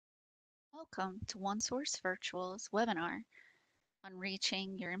Welcome to OneSource Virtual's webinar on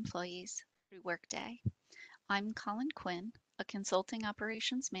reaching your employees through Workday. I'm Collin Quinn, a Consulting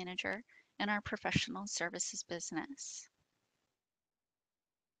Operations Manager in our professional services business.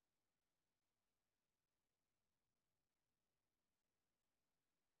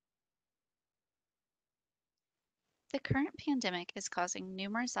 The current pandemic is causing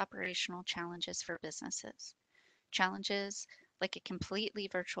numerous operational challenges for businesses. Challenges like a completely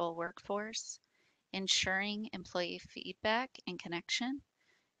virtual workforce, ensuring employee feedback and connection,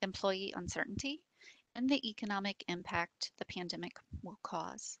 employee uncertainty, and the economic impact the pandemic will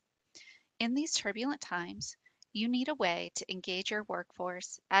cause. In these turbulent times, you need a way to engage your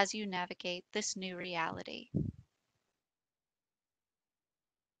workforce as you navigate this new reality.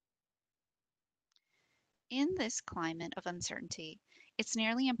 In this climate of uncertainty, it's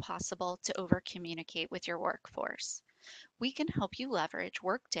nearly impossible to over-communicate with your workforce. We can help you leverage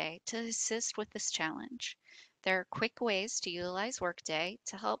Workday to assist with this challenge. There are quick ways to utilize Workday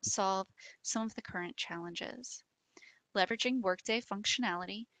to help solve some of the current challenges. Leveraging Workday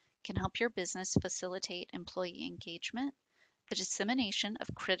functionality can help your business facilitate employee engagement, the dissemination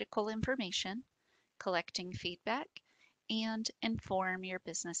of critical information, collecting feedback, and inform your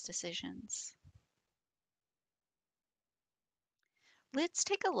business decisions. Let's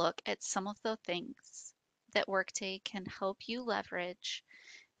take a look at some of the things that Workday can help you leverage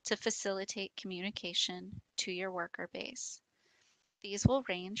to facilitate communication to your worker base. These will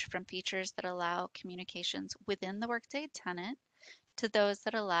range from features that allow communications within the Workday tenant to those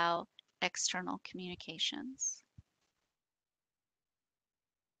that allow external communications.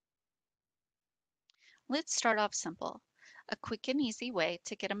 Let's start off simple. A quick and easy way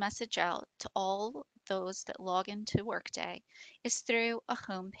to get a message out to all those that log into Workday is through a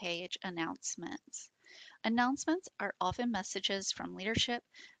homepage announcements. Announcements are often messages from leadership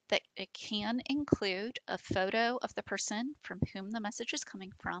that it can include a photo of the person from whom the message is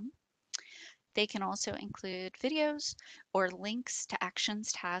coming from. They can also include videos or links to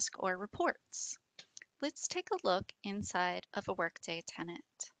actions, tasks, or reports. Let's take a look inside of a Workday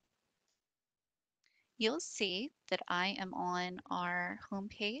tenant. You'll see that I am on our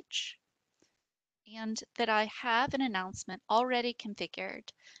homepage and that I have an announcement already configured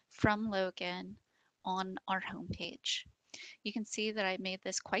from Logan on our homepage. You can see that I made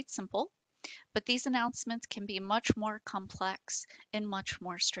this quite simple, but these announcements can be much more complex and much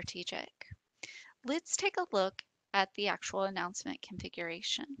more strategic. Let's take a look at the actual announcement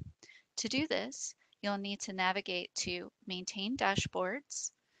configuration. To do this, you'll need to navigate to Maintain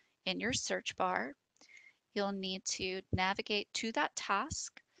Dashboards in your search bar. You'll need to navigate to that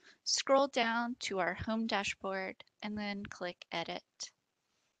task, scroll down to our home dashboard, and then click Edit.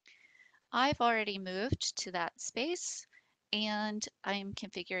 I've already moved to that space and I'm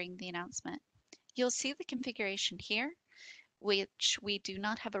configuring the announcement. You'll see the configuration here, which we do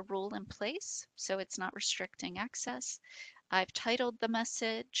not have a rule in place, so it's not restricting access. I've titled the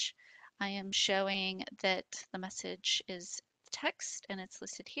message. I am showing that the message is text and it's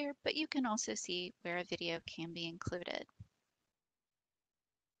listed here, but you can also see where a video can be included.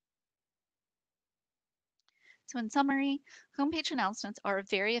 So in summary, homepage announcements are a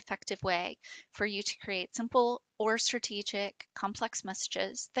very effective way for you to create simple or strategic complex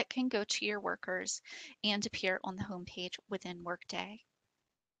messages that can go to your workers and appear on the homepage within Workday.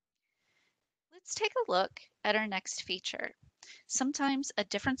 Let's take a look at our next feature. Sometimes a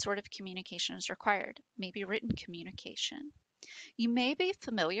different sort of communication is required, maybe written communication. You may be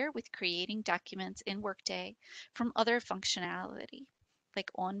familiar with creating documents in Workday from other functionality,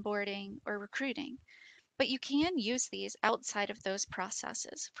 like onboarding or recruiting, but you can use these outside of those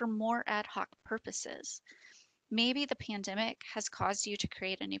processes for more ad hoc purposes. Maybe the pandemic has caused you to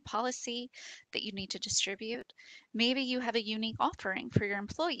create a new policy that you need to distribute. Maybe you have a unique offering for your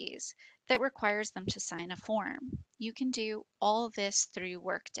employees that requires them to sign a form. You can do all this through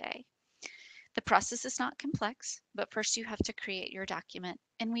Workday. The process is not complex, but first you have to create your document,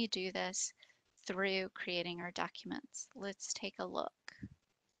 and we do this through creating our documents. Let's take a look.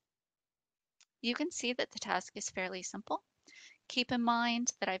 You can see that the task is fairly simple. Keep in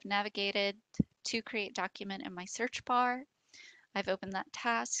mind that I've navigated to create document in my search bar. I've opened that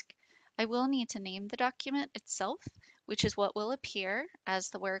task. I will need to name the document itself, which is what will appear as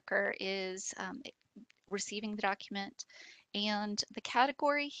the worker is receiving the document. And the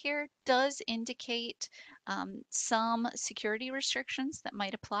category here does indicate some security restrictions that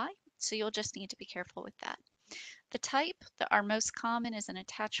might apply, so you'll just need to be careful with that. The type that are most common is an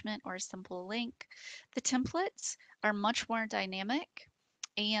attachment or a simple link. The templates are much more dynamic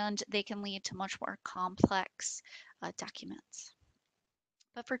and they can lead to much more complex documents.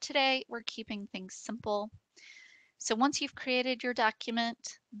 But for today, we're keeping things simple. So once you've created your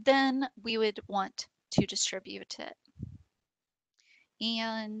document, then we would want to distribute it.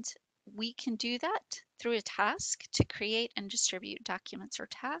 And we can do that through a task to create and distribute documents or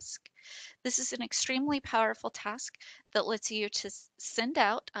tasks. This is an extremely powerful task that lets you to send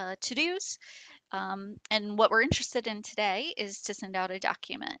out to-dos. And what we're interested in today is to send out a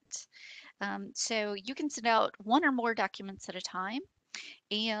document. So you can send out one or more documents at a time,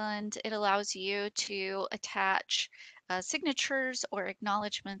 and it allows you to attach signatures or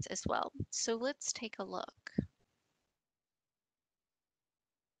acknowledgements as well. So let's take a look.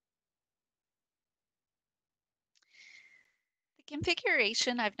 The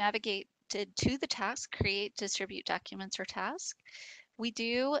configuration, I've navigated to the task, create, distribute documents or task. We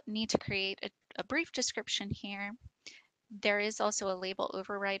do need to create a brief description here. There is also a label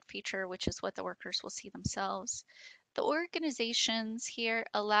override feature, which is what the workers will see themselves. The organizations here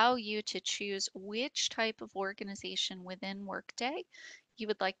allow you to choose which type of organization within Workday you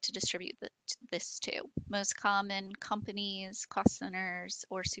would like to distribute this to. Most common, companies, cost centers,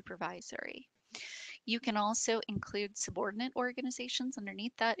 or supervisory. You can also include subordinate organizations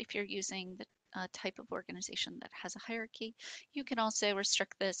underneath that if you're using the type of organization that has a hierarchy. You can also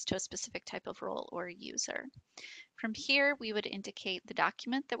restrict this to a specific type of role or user. From here, we would indicate the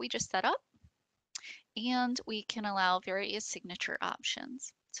document that we just set up, and we can allow various signature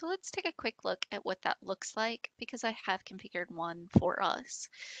options. So let's take a quick look at what that looks like because I have configured one for us.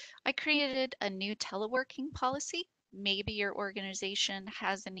 I created a new teleworking policy. Maybe your organization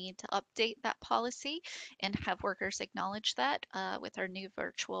has a need to update that policy and have workers acknowledge that with our new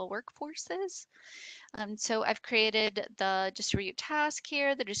virtual workforces. So I've created the distribute task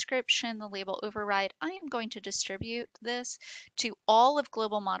here, the description, the label override. I am going to distribute this to all of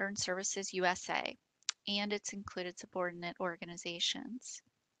Global Modern Services USA and its included subordinate organizations.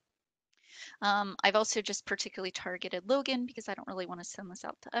 I've also just particularly targeted Logan because I don't really want to send this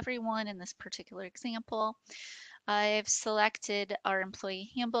out to everyone in this particular example. I've selected our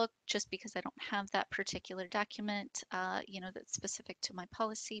employee handbook just because I don't have that particular document, that's specific to my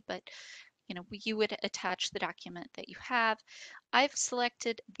policy, but you would attach the document that you have. I've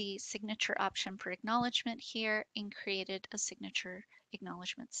selected the signature option for acknowledgement here and created a signature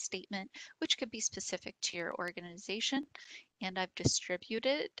acknowledgement statement, which could be specific to your organization. And I've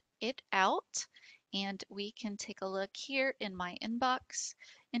distributed it out. And we can take a look here in my inbox.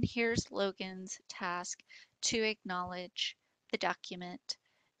 And here's Logan's task to acknowledge the document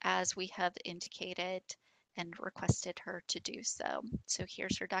as we have indicated and requested her to do so. So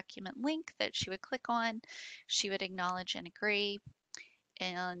here's her document link that she would click on. She would acknowledge and agree.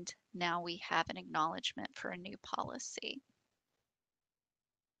 And now we have an acknowledgement for a new policy.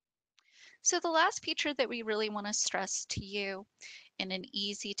 So the last feature that we really want to stress to you in an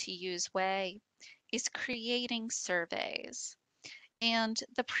easy to use way is creating surveys. And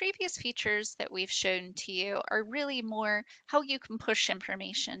the previous features that we've shown to you are really more how you can push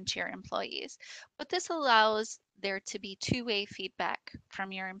information to your employees. But this allows there to be two-way feedback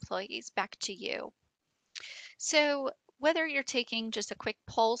from your employees back to you. So whether you're taking just a quick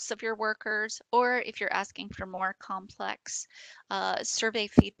pulse of your workers or if you're asking for more complex survey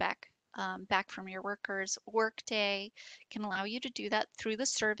feedback back from your workers, Workday can allow you to do that through the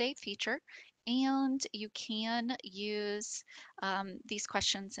survey feature. And you can use these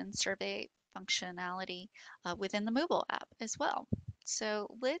questions and survey functionality within the mobile app as well. So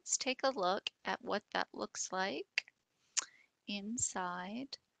let's take a look at what that looks like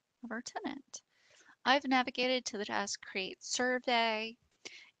inside of our tenant. I've navigated to the task Create Survey,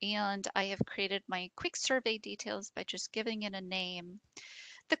 and I have created my quick survey details by just giving it a name.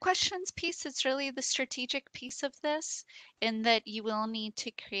 The questions piece is really the strategic piece of this, in that you will need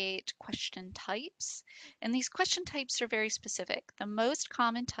to create question types. And these question types are very specific. The most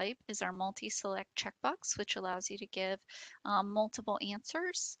common type is our multi-select checkbox, which allows you to give multiple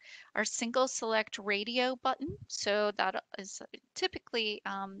answers. Our single select radio button, so that is typically,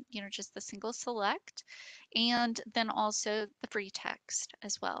 just the single select. And then also the free text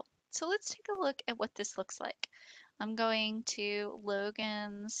as well. So let's take a look at what this looks like. I'm going to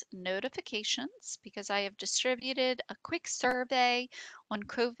Logan's notifications because I have distributed a quick survey on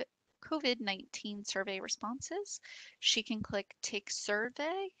COVID-19 survey responses. She can click Take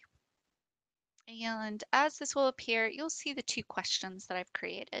Survey. And as this will appear, you'll see the two questions that I've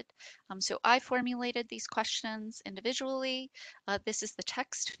created. So I formulated these questions individually. This is the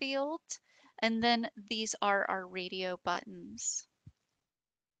text field. And then these are our radio buttons.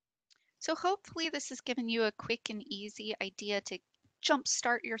 So hopefully this has given you a quick and easy idea to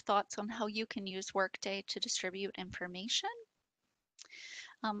jumpstart your thoughts on how you can use Workday to distribute information.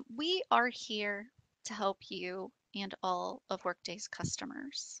 We are here to help you and all of Workday's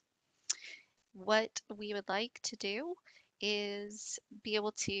customers. What we would like to do is be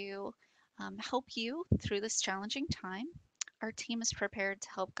able to help you through this challenging time. Our team is prepared to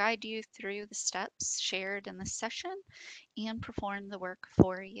help guide you through the steps shared in this session and perform the work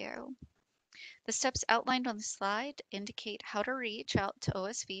for you. The steps outlined on the slide indicate how to reach out to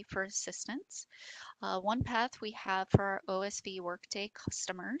OSV for assistance. One path we have for our OSV Workday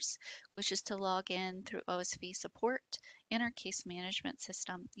customers, which is to log in through OSV support in our case management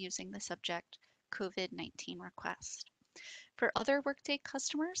system using the subject COVID-19 request. For other Workday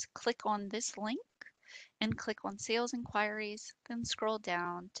customers, click on this link and click on Sales Inquiries, then scroll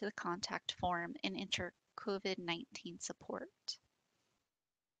down to the contact form and enter COVID-19 support.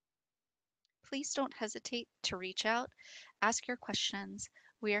 Please don't hesitate to reach out, ask your questions.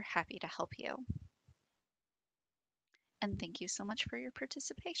 We are happy to help you. And thank you so much for your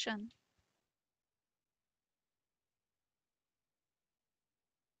participation.